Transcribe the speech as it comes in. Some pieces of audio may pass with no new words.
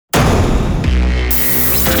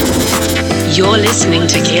You're listening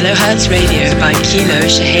to Kilohertz Radio by Kilo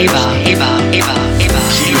Shaheba.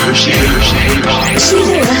 Kilo Shaheba.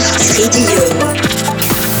 Kilohertz Radio.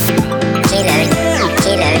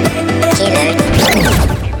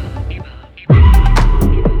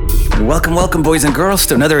 Welcome, boys and girls,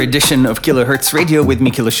 to another edition of Kilohertz Radio with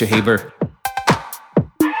me, Kilo Shahaber.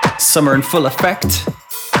 Summer in full effect.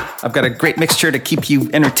 I've got a great mixture to keep you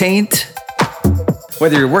entertained,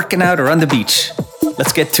 whether you're working out or on the beach.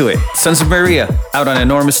 Let's get to it. Sons of Maria out on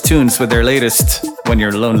Enormous Tunes with their latest, When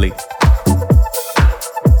You're Lonely.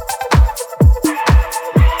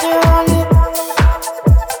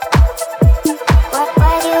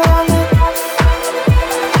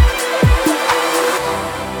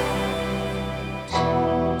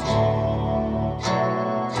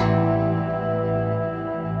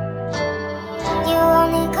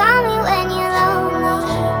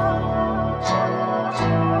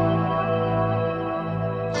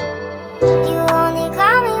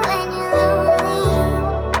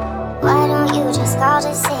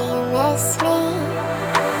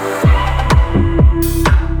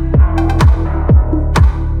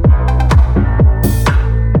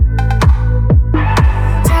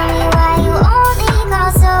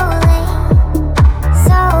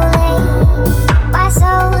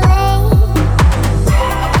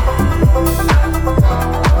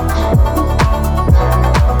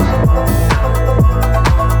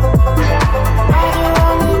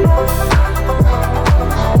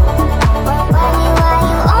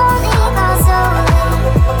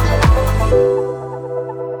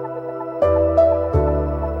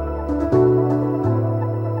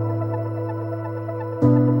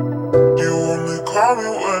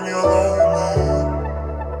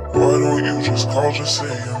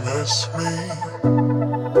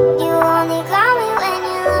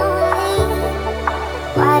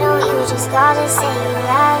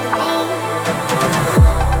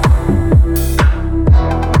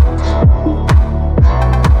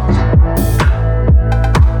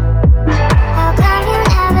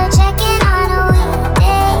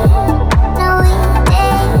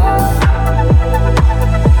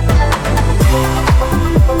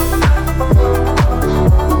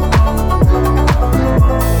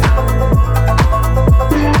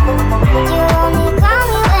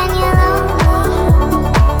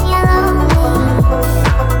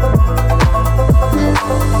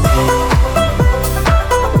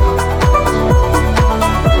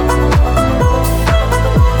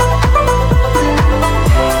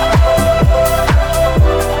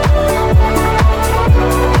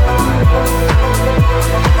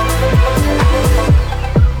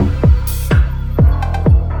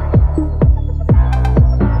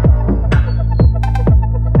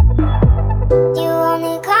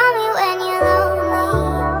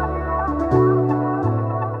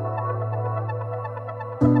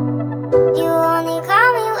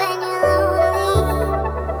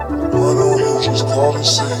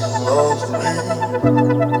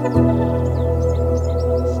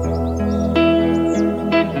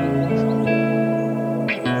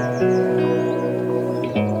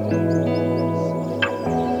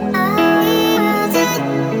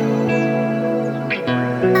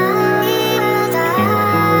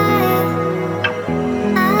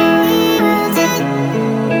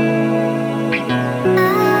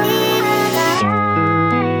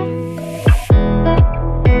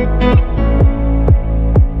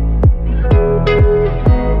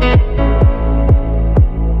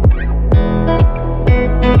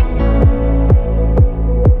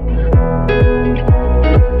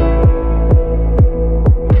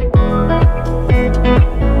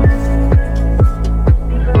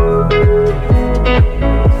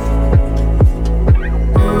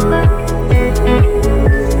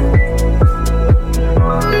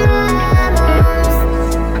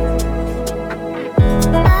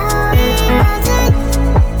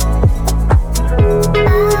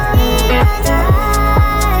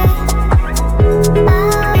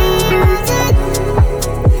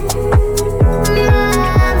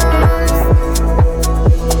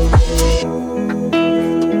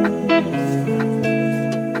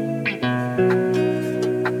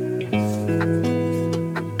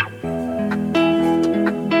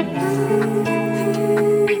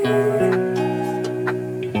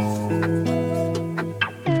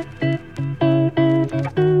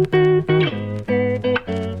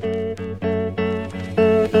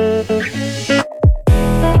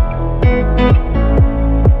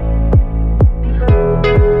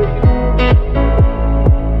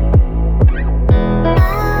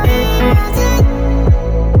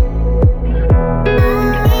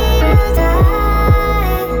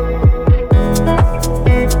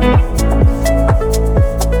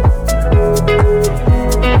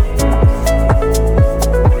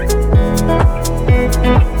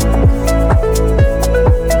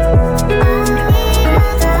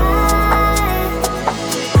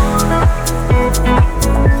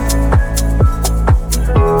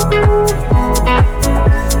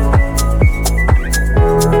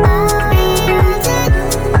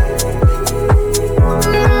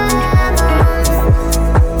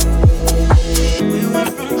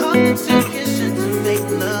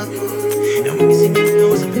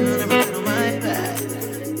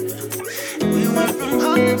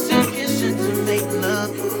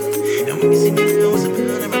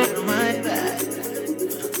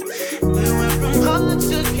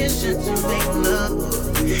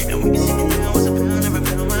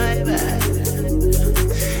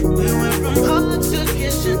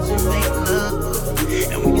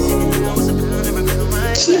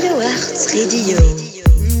 Kilohertz Radio.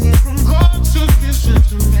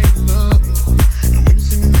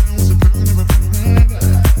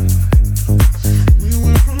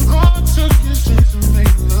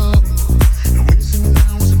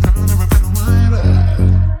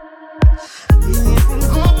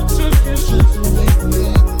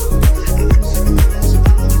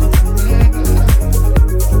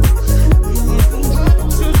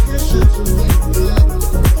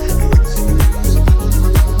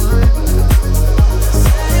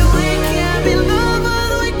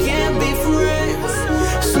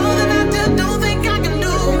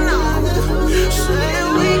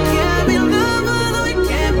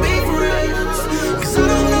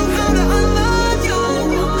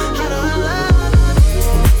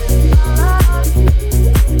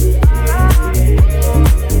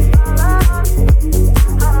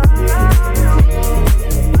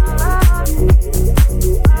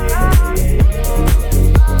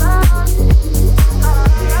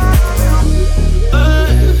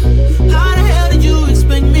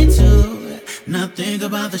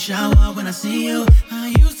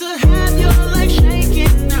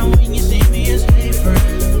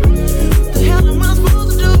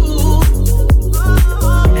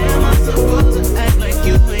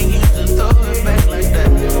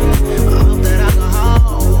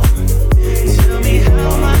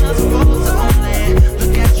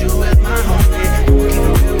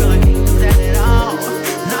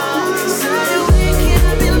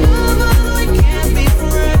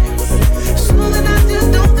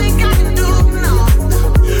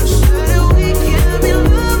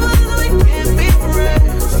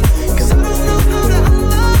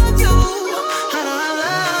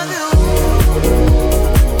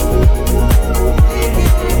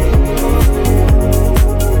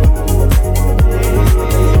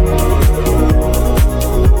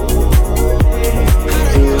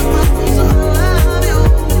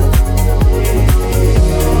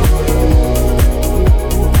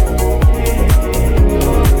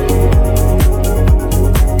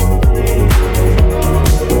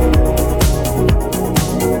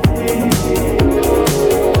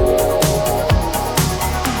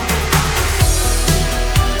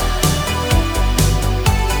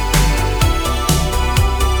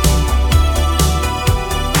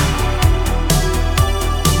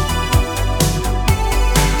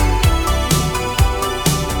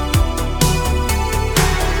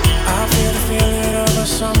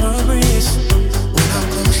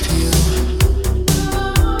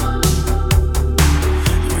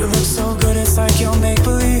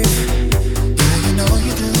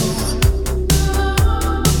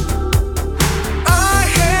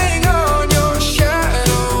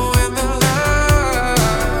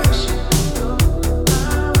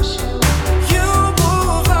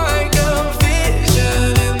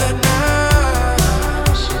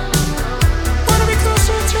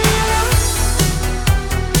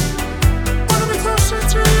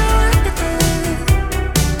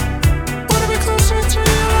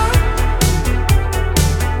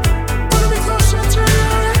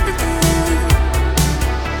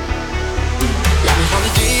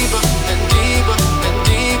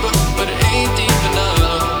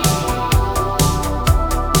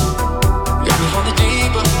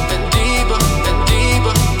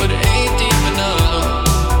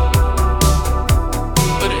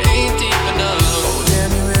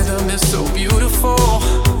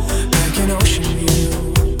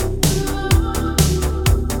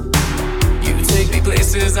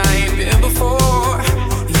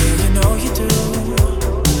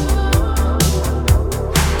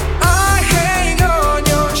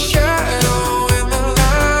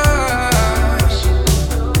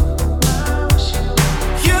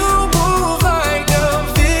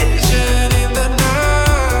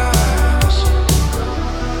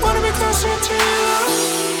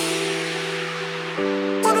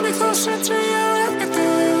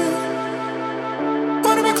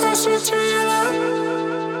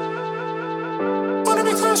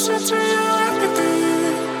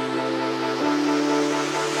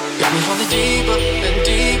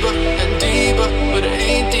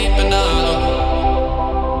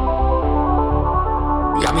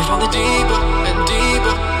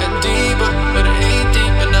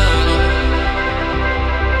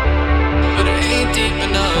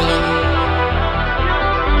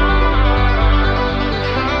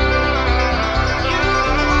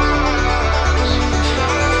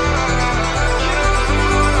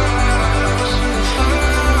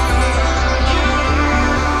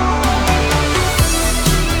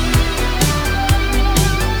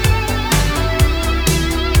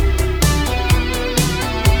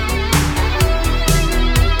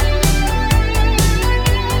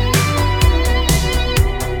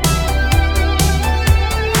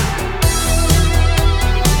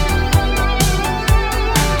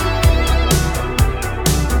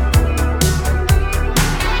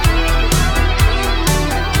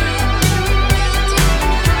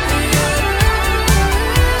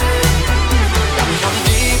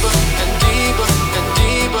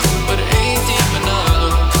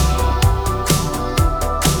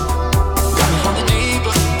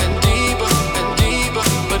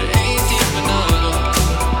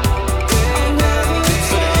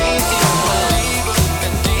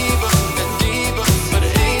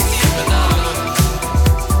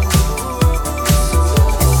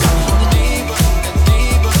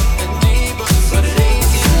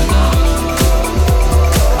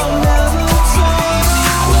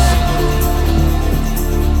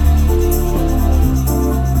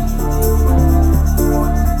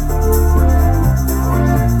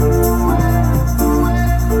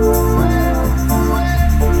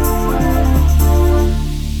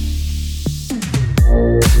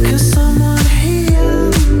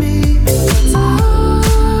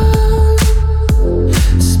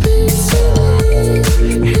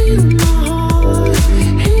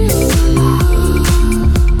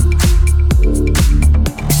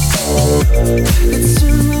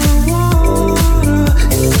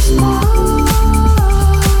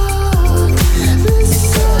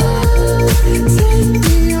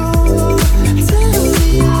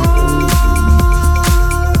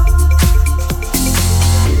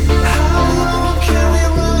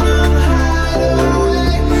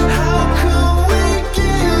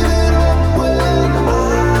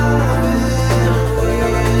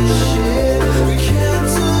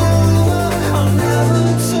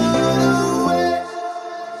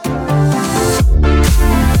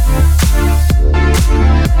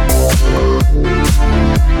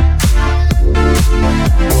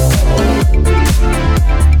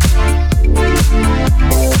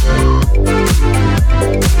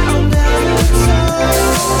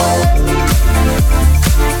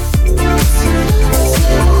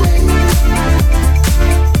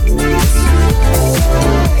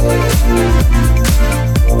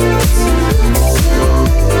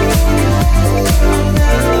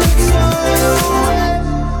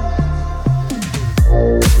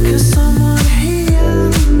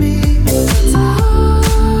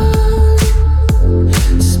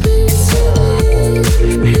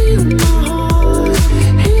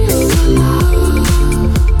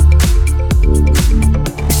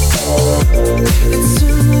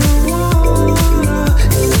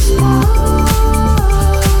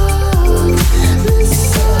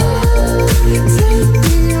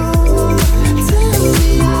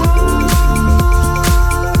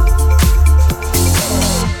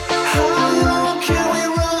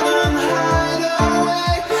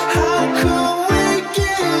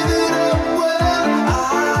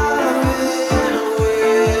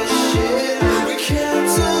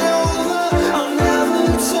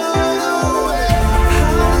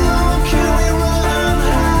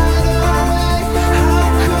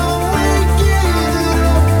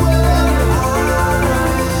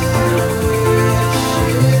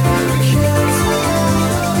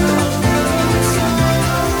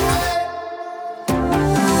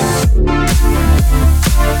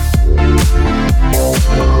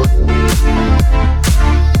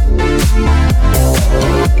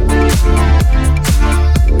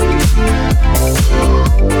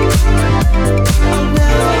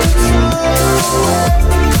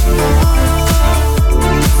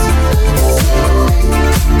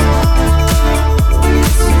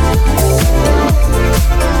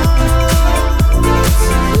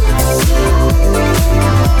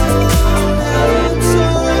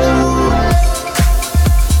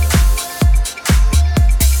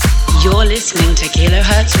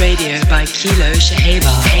 Radio by Kilo Shaheba.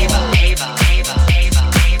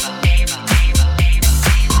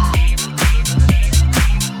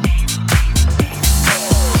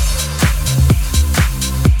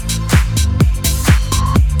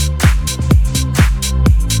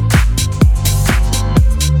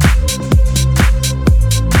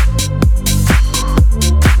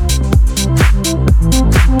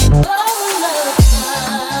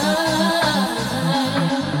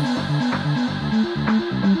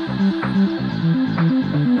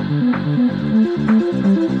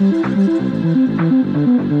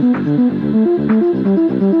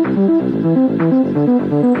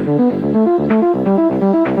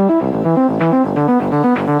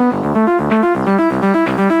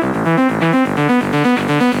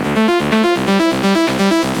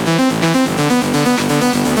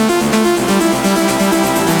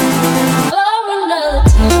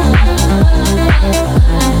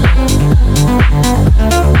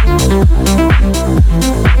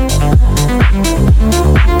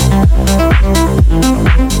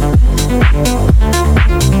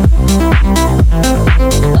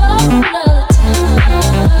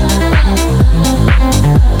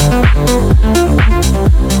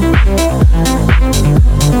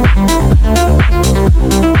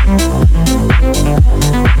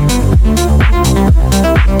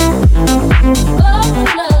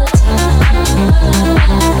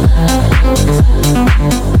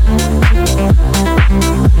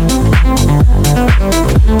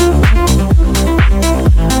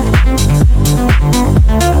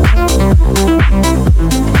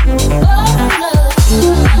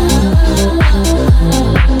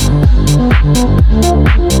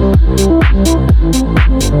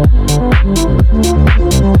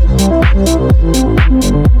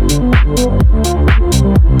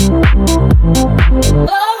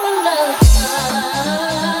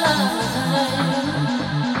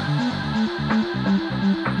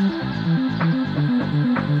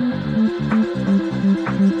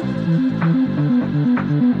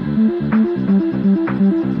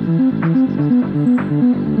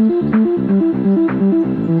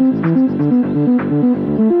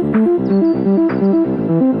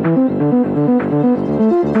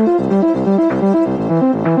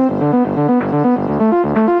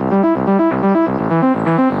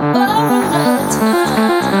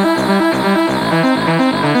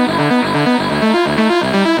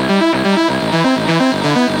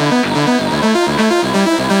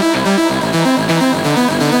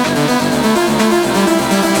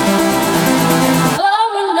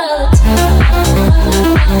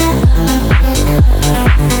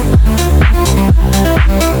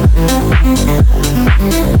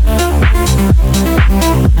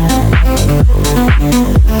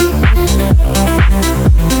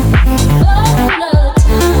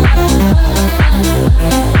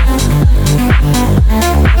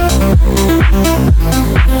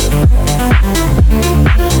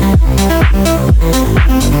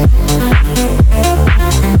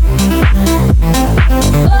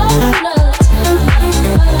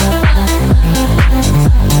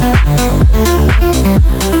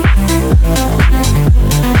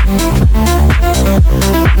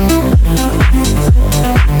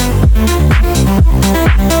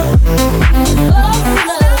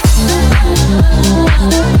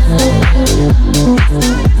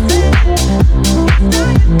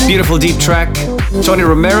 Deep track, Tony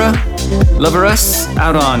Romero, Lover Us,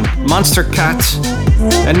 out on Monster Cat.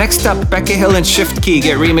 And next up, Becky Hill and Shift Key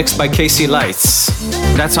get remixed by Casey Lights.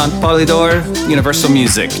 That's on Polydor, Universal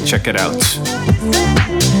Music. Check it out.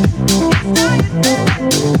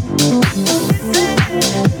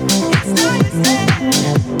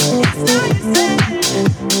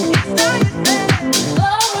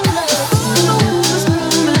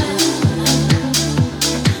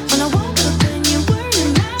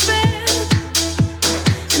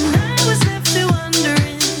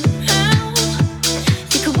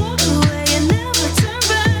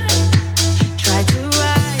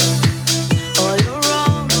 All your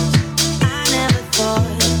wrongs, I never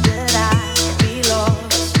thought that I'd be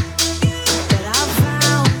lost.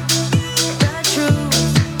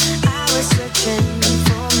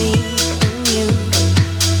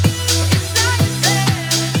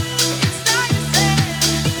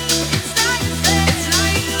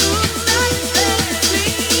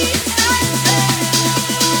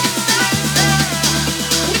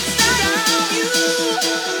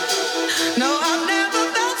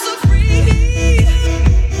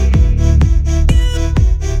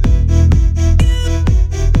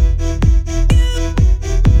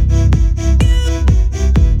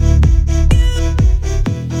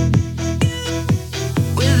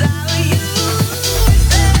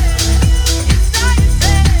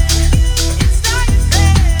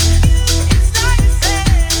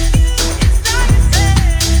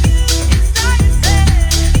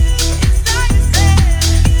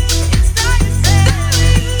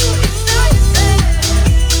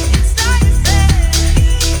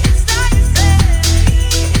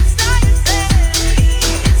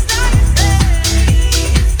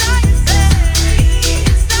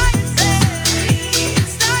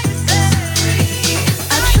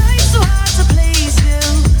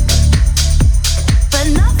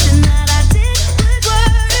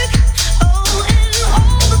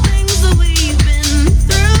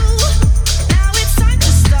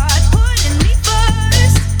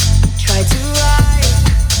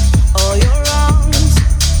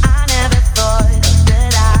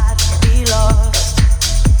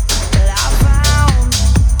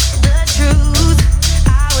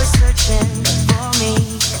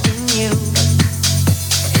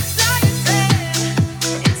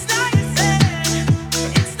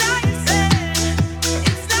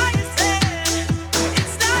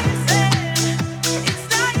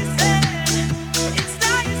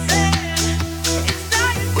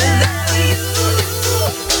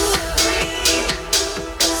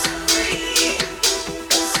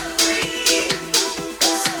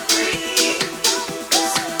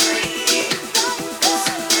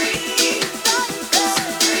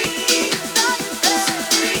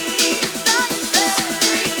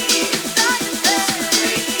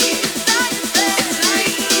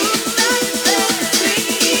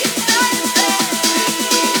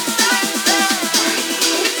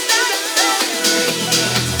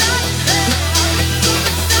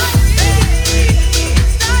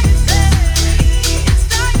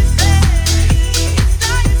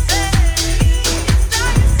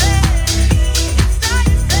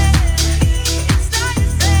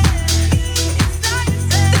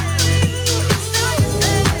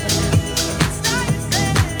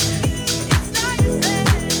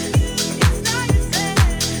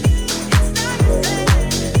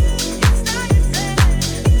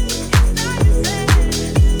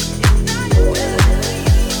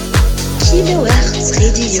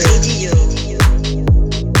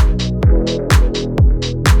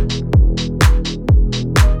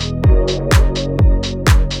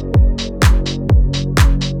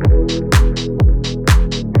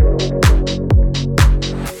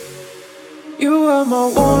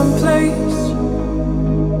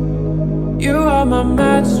 my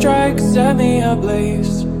mad strike set me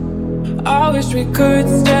ablaze. I wish we could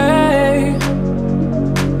stay,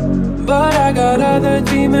 but I got other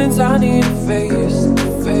demons I need to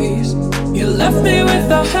face. You left me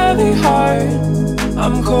with a heavy heart.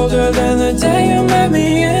 I'm colder than the day you met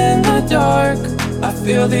me in the dark. I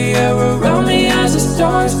feel the air around me as it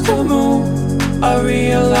starts to move. I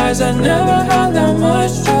realize I never had that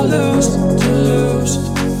much to lose.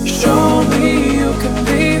 Show me you can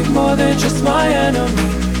be more than just my enemy.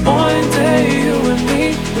 One day you and me,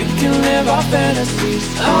 we can live our fantasies.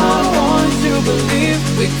 I want to believe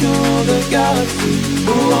we can rule the galaxy.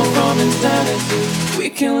 Move on from insanity, we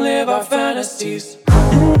can live our fantasies.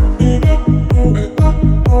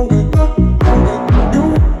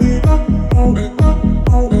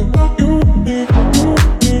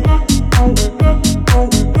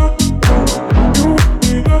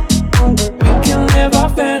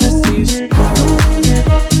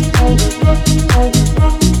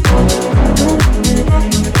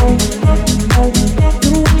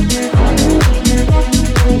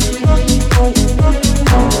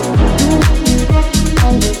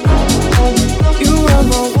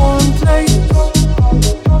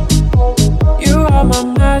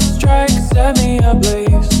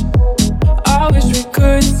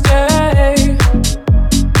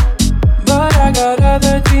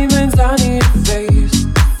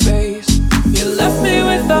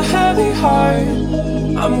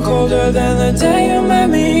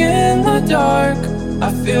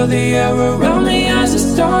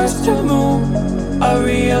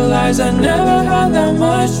 I never had that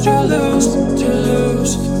much to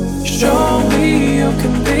lose. Show me you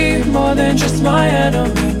can be more than just my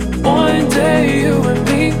enemy. One day you and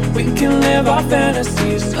me, we can live our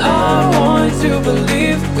fantasies. I want to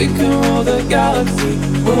believe we can rule the galaxy.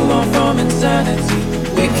 Move on from insanity,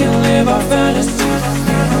 we can live our fantasies.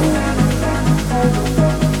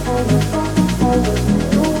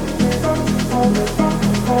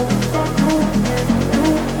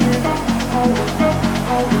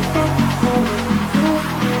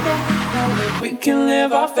 We can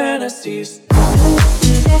live our fantasies.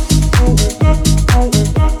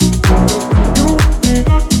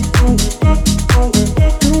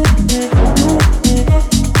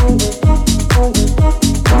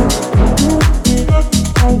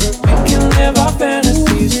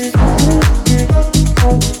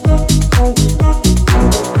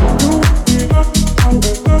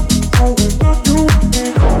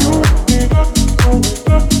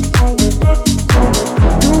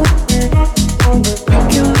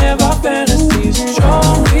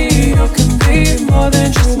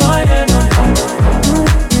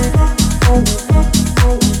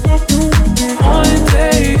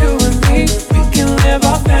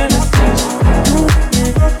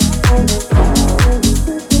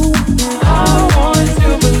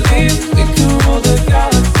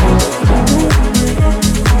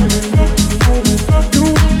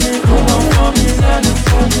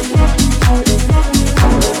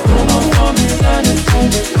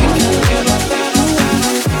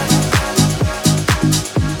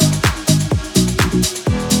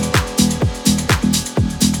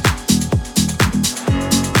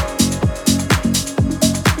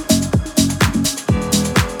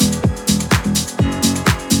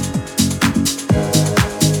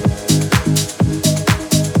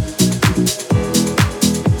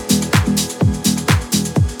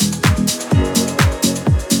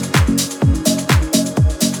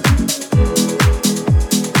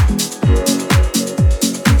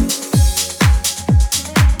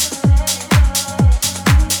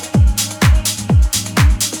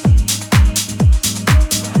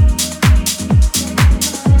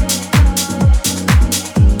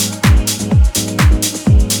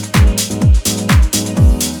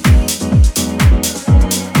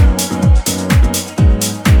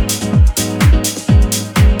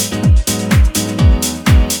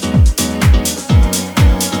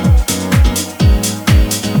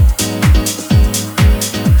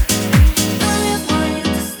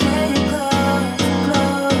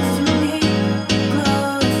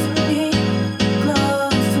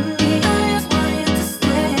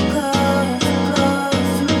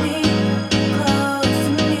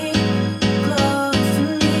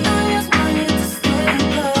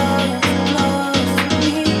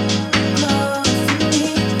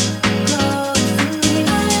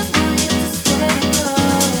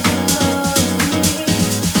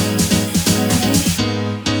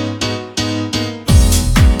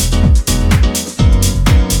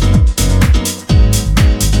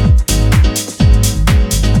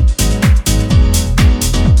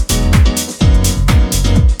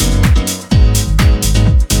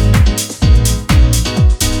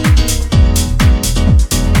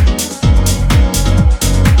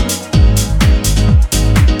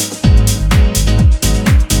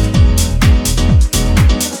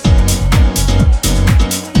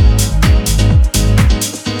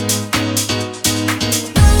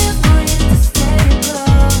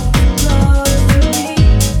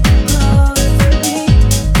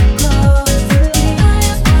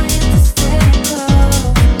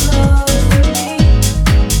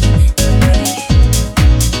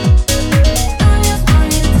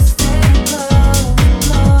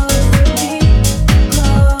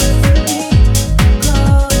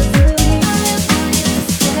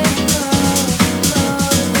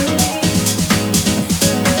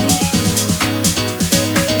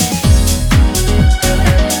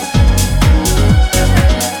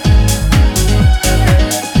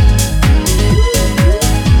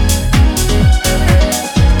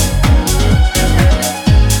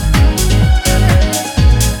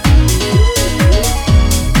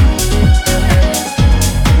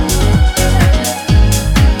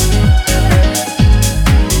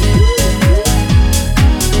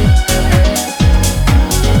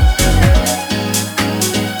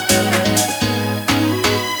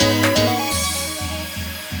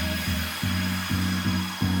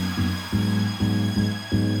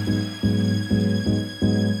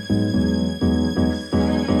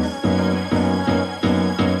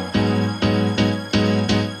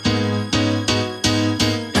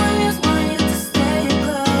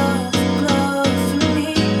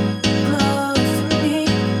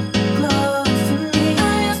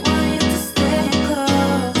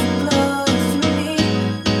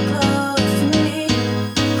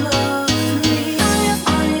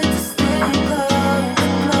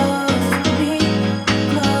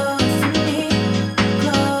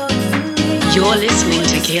 You're listening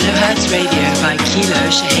to Kilohertz Radio by Kilo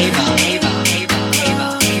Shaheba.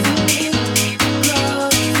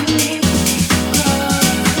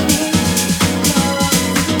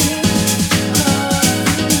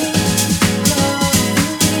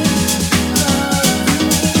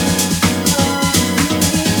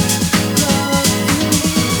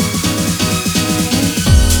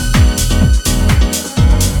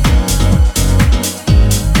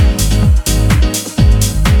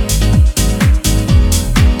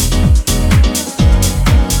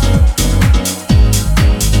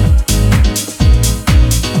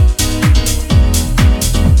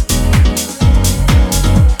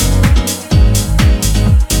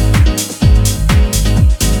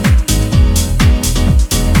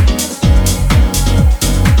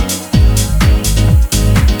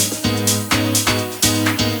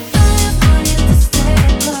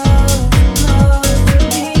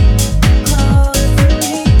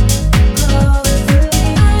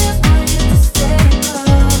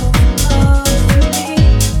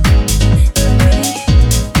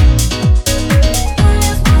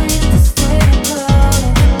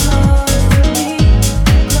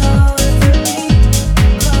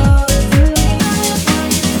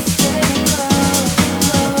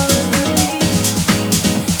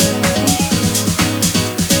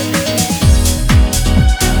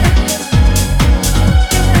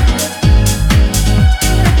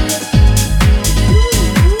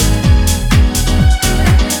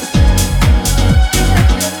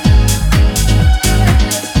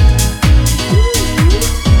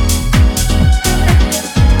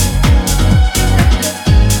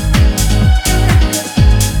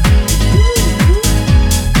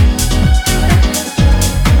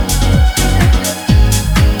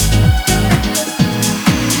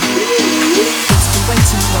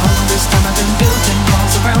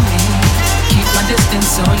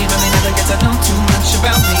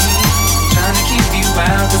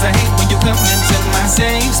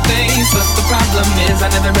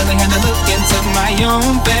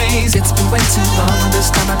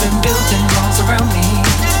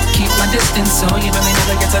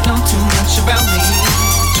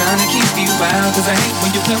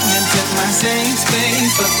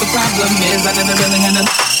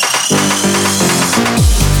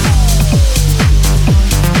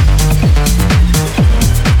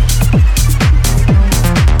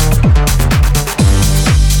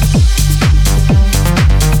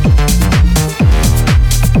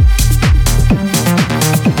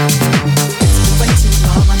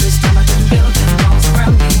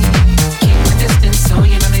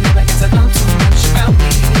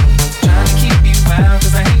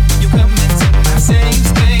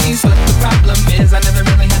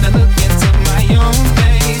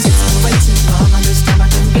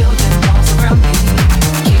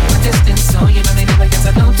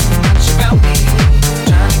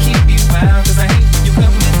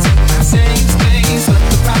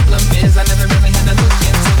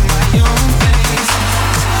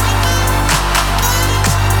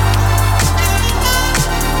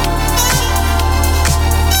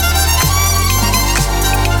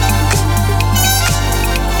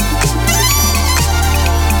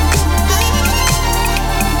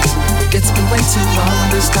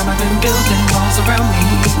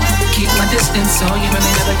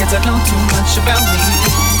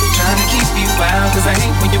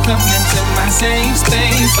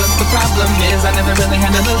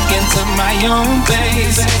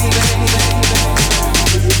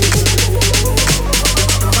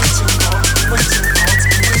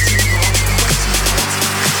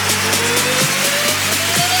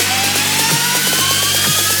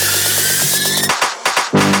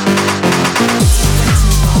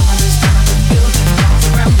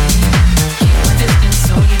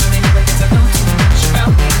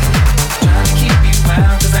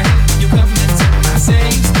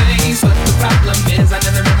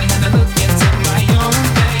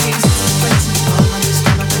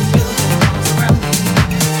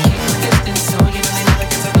 So you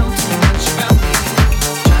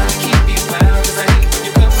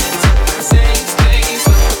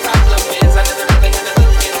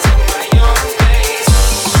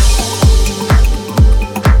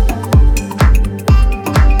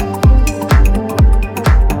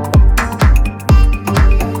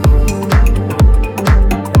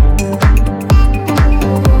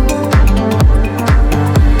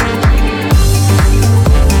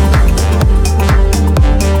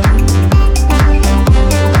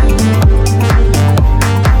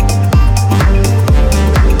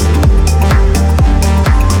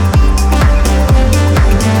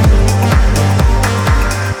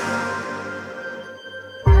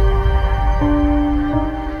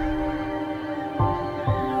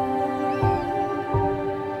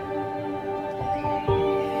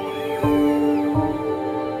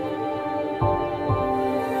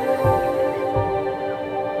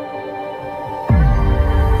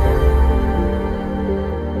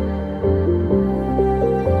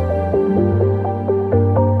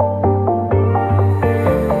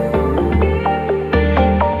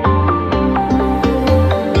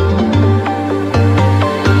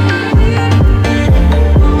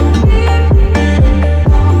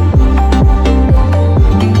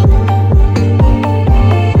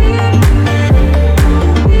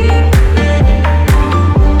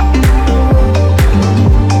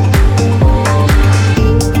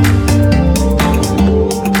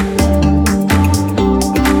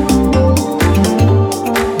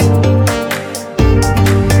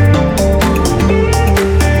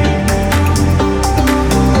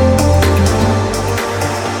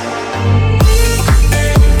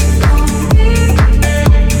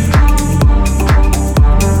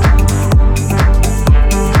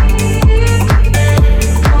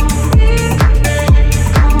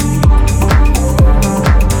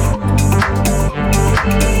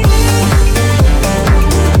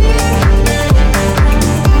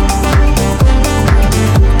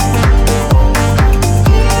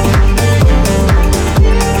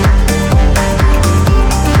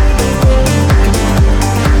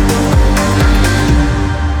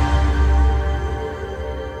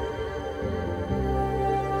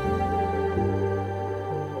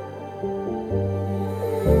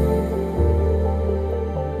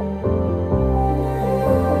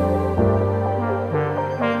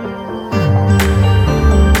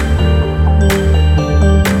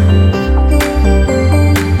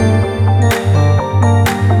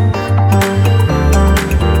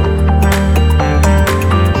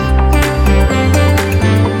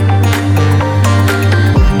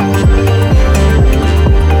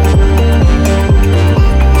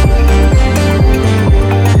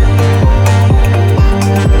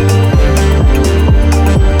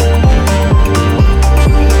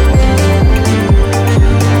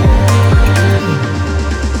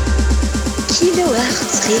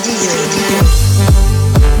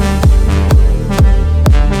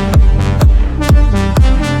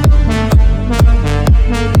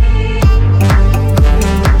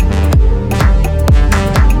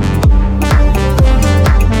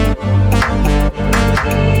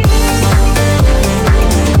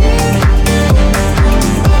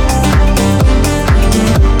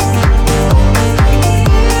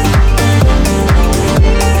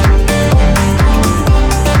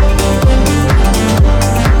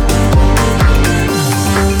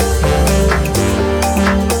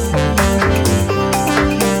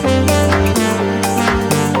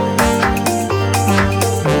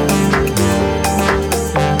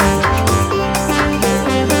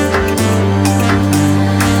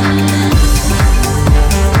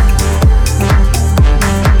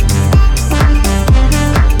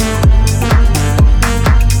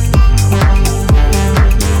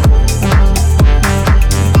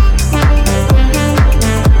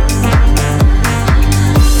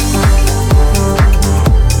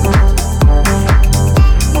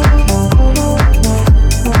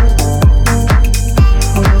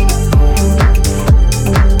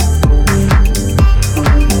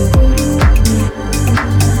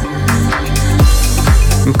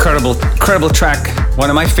incredible track. One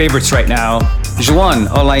of my favorites right now. Juan,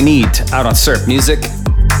 All I Need, out on Surf Music.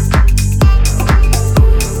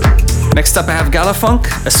 Next up I have Galafunk,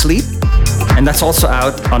 Asleep, and that's also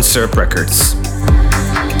out on Surf Records.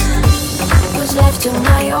 Was left to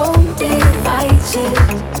my own devices,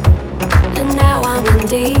 and now I'm in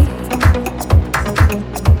deep.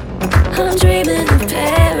 I'm dreaming of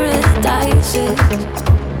paradises,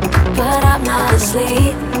 but I'm not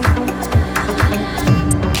asleep.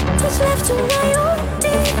 Was left to my own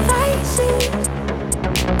devices,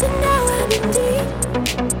 and now I'm in deep.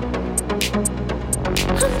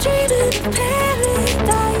 I'm dreaming of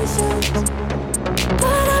paradises,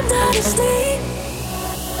 but I'm not asleep.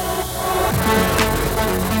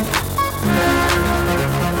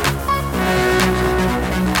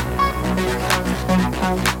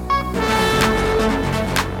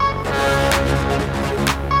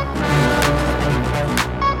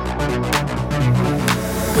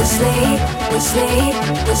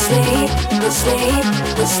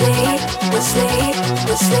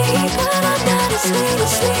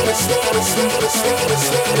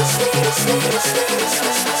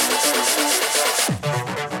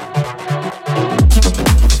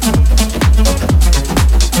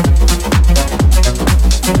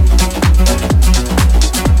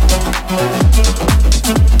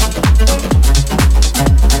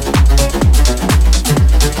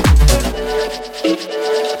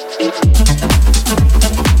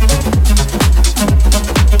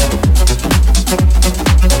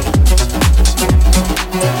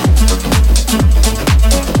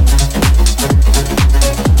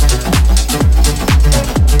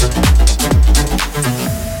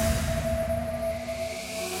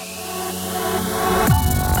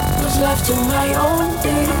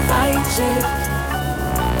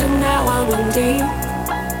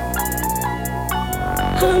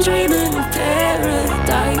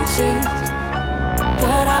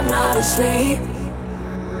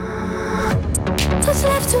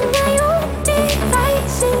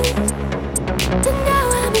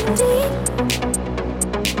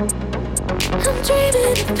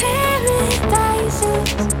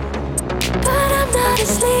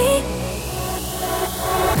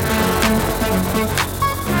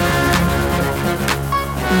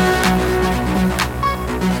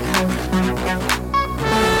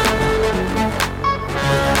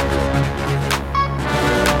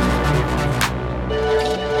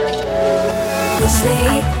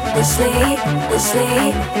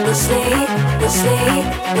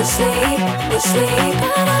 Sleep,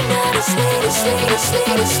 but I'm not asleep.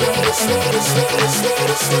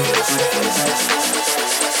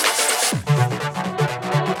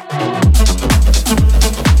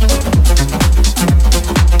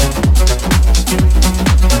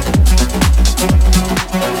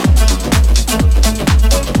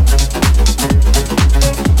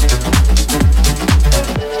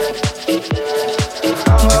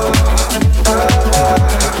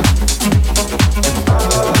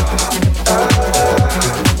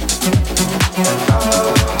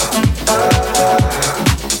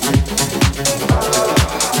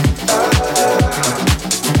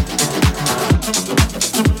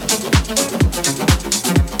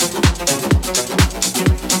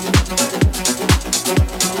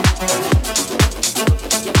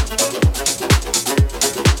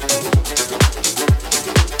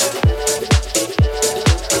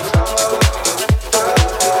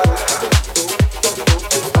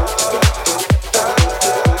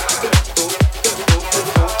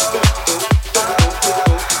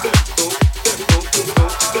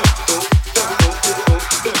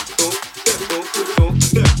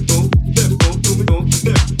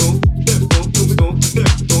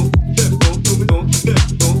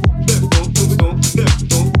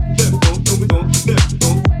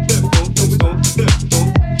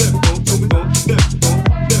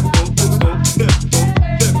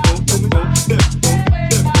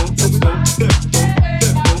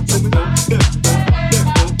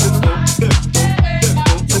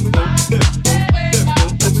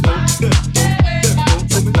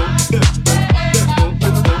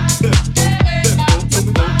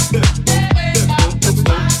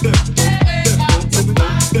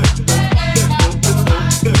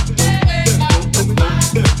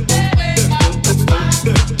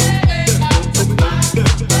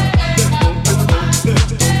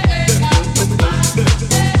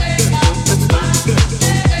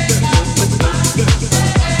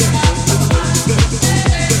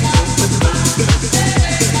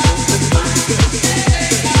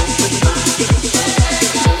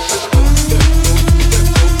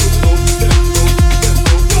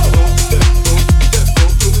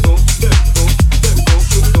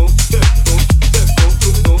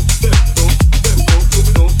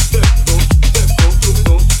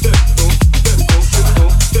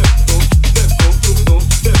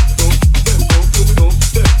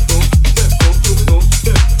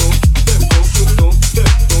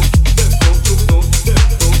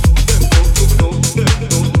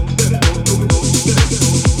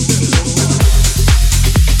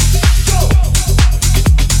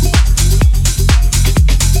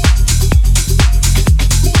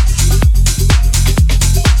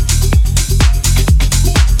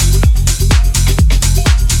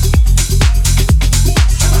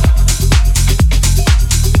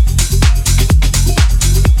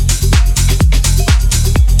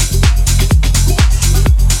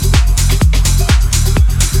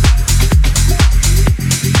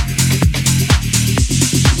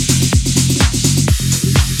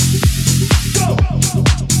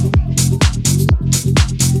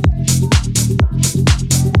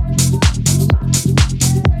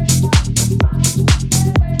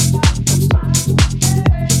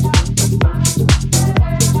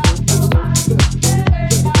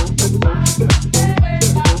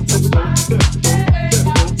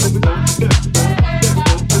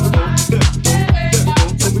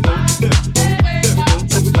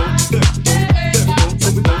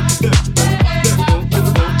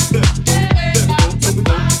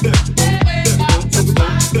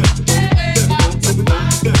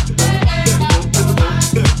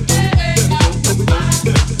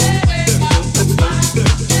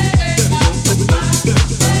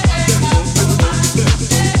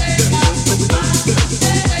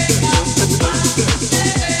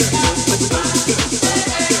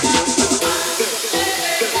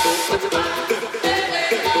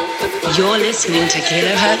 You're listening to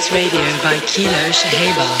Kilohertz Radio by Kilo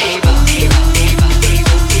Shaheba.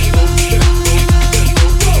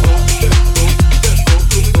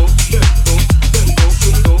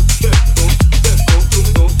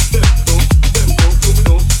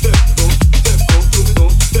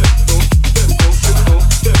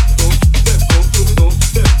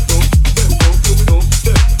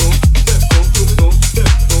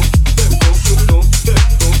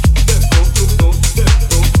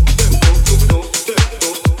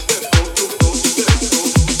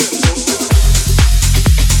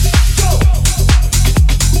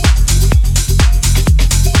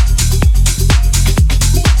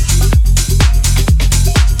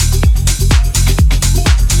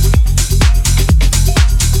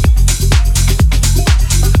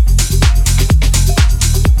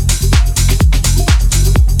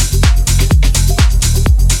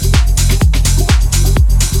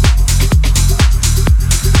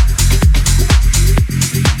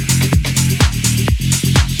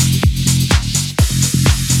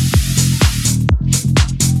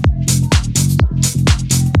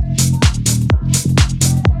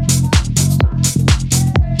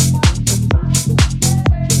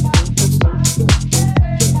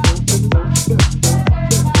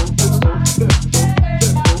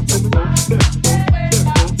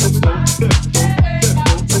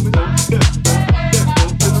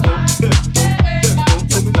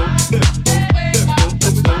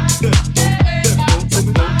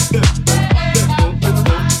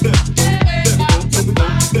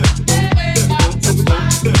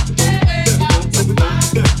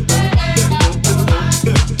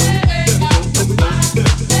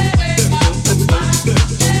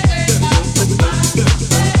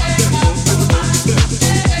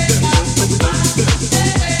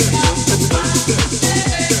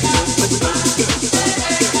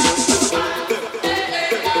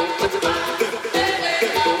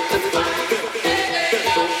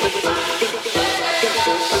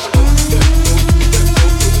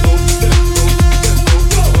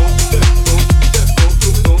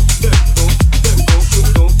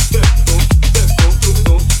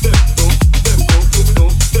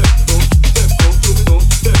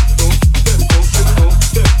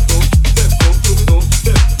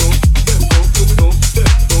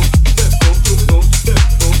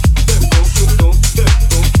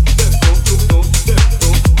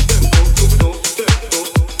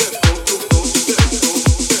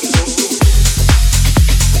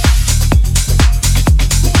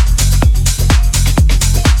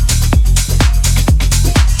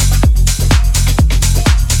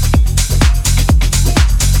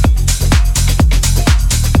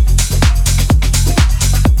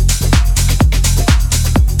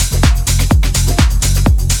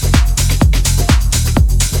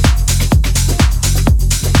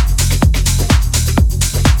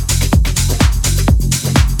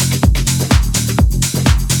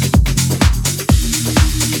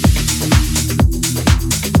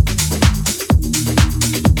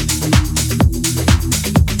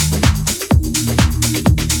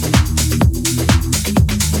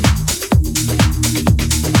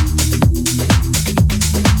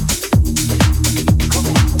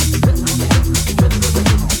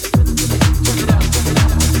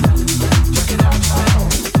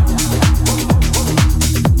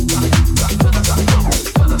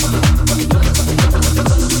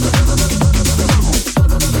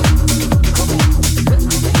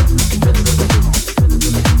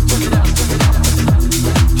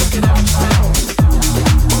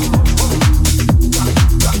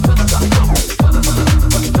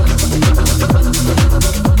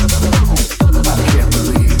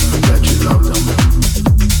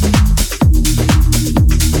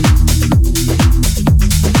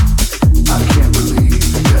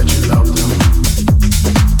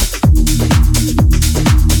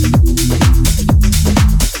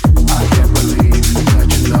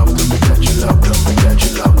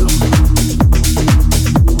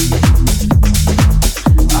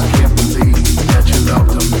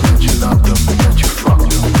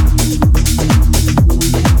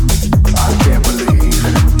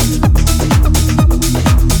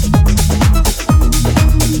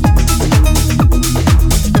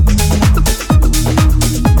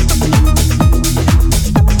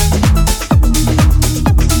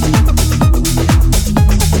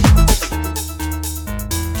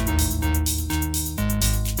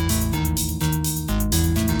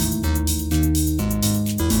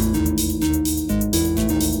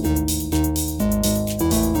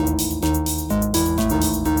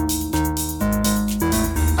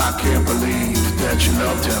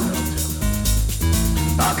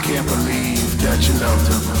 I can't believe that you loved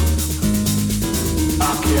him.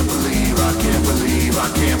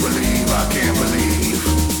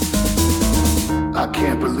 I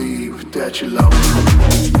can't believe that you love me.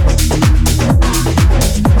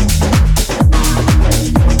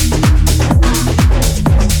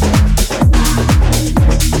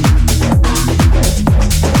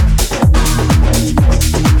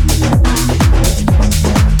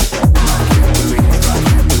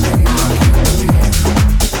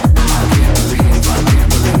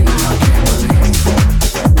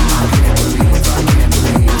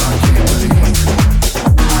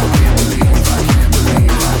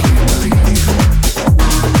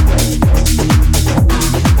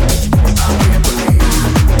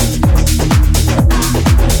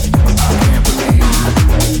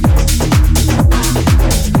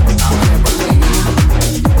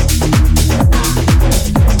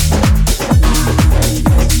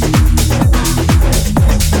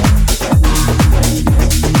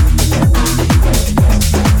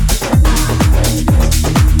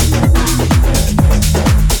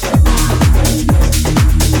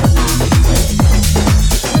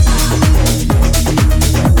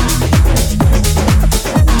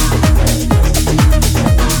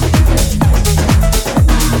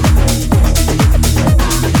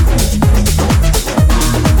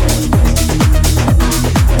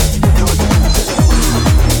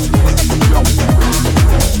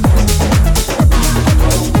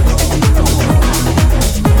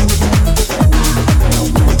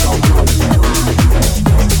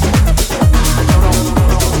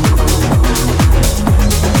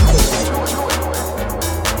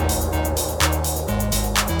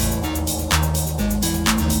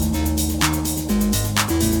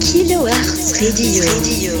 Kilohertz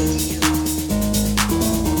Radio.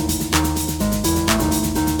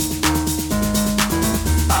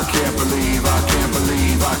 I can't believe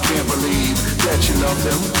that you love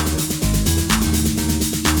them.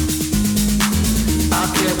 I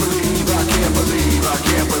can't believe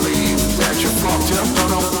that you fucked him. No.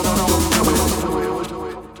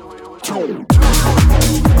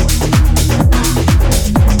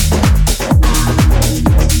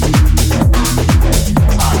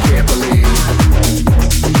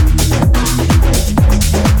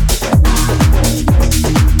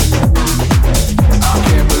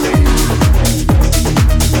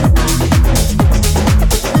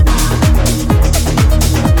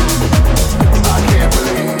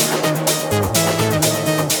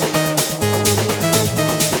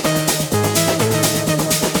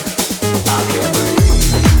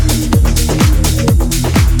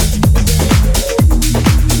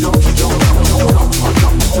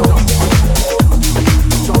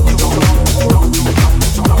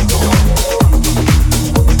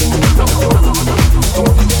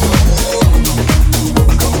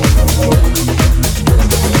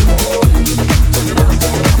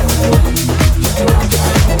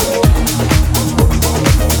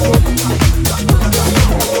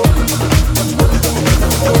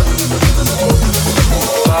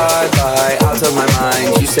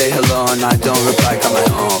 say hello and I don't reply, got my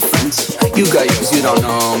own friends. You got yours, you don't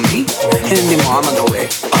know me anymore, I'm on the way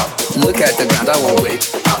up. Look at the ground, I won't wait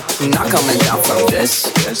up. I'm not coming down from this.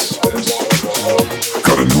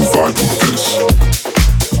 Got a new vibe with this.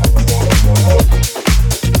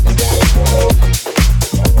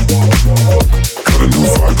 Got a new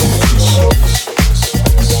vibe with this.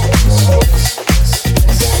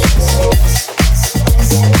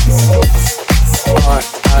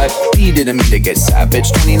 R.I.P. didn't mean to get savage.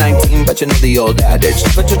 2019, but you know the old adage.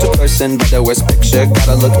 Never judge a person by the worst picture.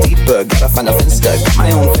 Gotta look deeper, gotta find a finsta. Got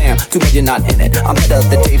my own fam, too bad you're not in it. I'm head of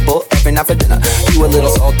the table every night for dinner. You a little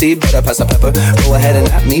salty, better pass the pepper. Go ahead and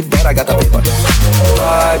at me, but I got the paper.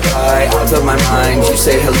 Bye-bye, out of my mind. You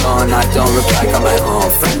say hello and I don't reply. Got my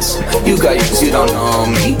own friends. You got yours, you don't know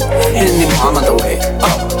me anymore, I'm on the way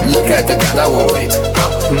up. Look at the ground, I won't wait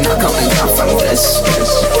up. I'm not coming down from this.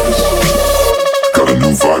 Got a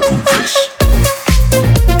new vibe with this.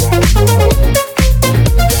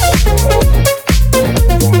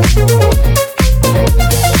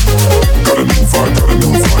 Got a new vibe with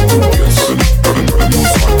this. Got a new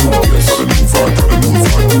vibe with this. Got a new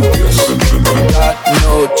vibe with this. Got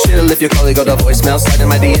no chill if your colleague got a voicemail. Slide in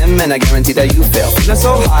my DM and I guarantee that you fail. Feeling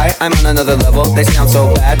so high, I'm on another level. They sound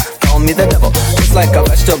so bad, call me the devil. Just like a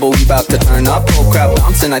vegetable, we bout to turn up. Whole crowd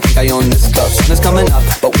bouncing, I think I own this club. Sun is coming up,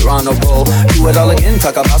 but we're on a roll. Do it all again,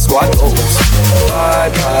 talk about squad goals.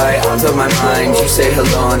 Bye-bye, out of my mind. You say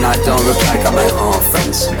hello and I don't reply. Got my own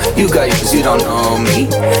friends. You got yours, you don't know me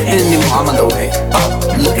anymore, I'm on the way up.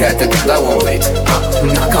 Look at the ground, I won't wait up. I'm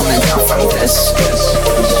not coming down from this.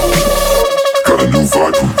 Got a new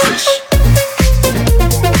vibe with this.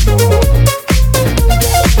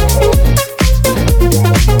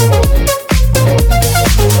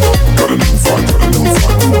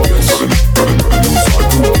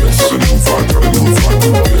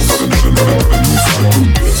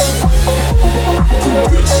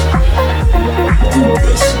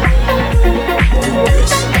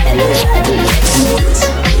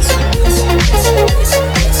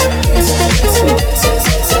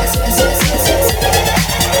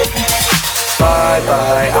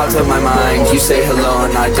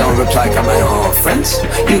 don't reply, got my own friends.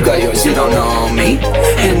 You got yours, you don't know me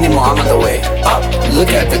anymore. I'm on the way up. Look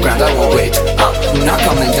at the ground, I won't wait up. Not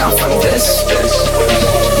coming down from this.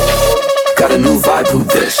 Got a new vibe, who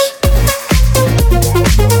this?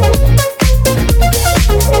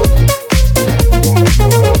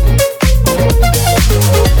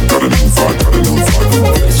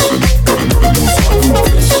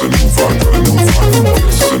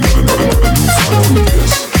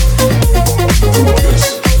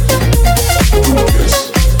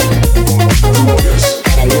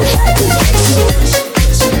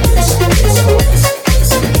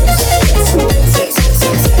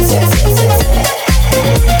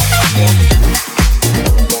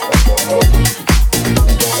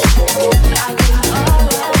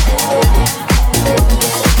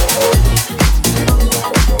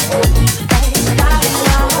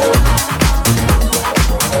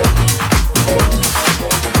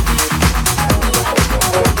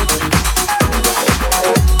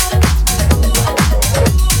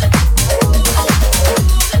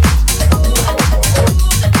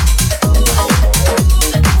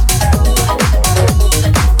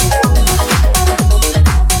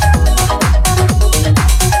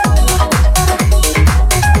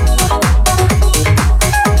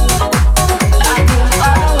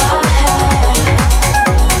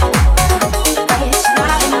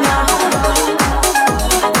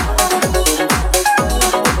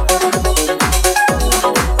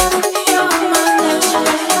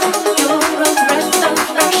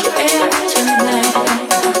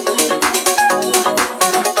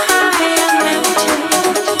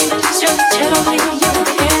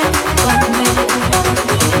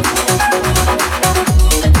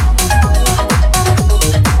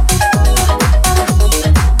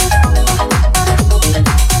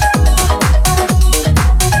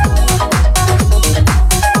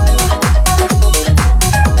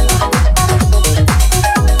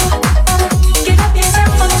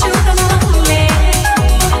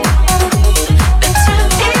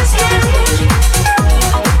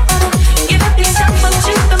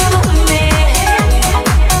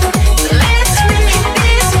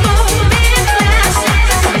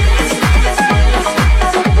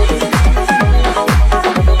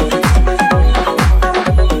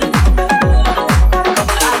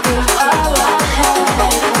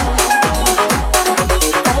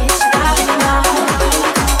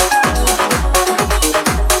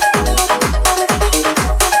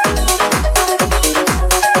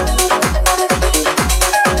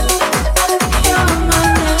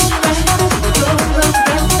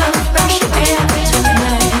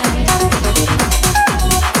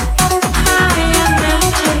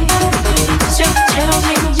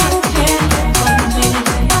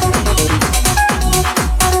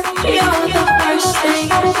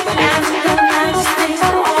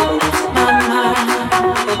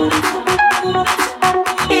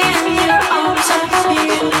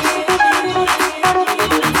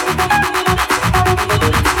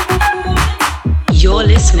 You're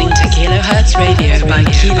listening to Kilohertz Radio by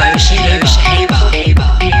Kilo Shaheba.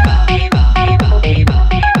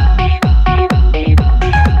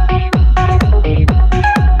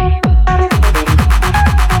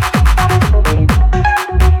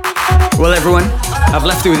 Well, everyone, I've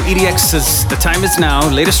left you with EDX's The Time Is Now,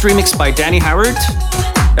 latest remix by Danny Howard.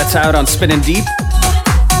 That's out on Spinnin' Deep.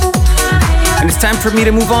 And it's time for me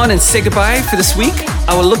to move on and say goodbye for this week.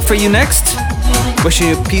 I will look for you next. Wishing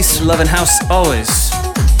you peace, love, and house always.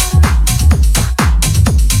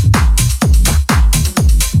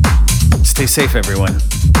 Stay safe, everyone.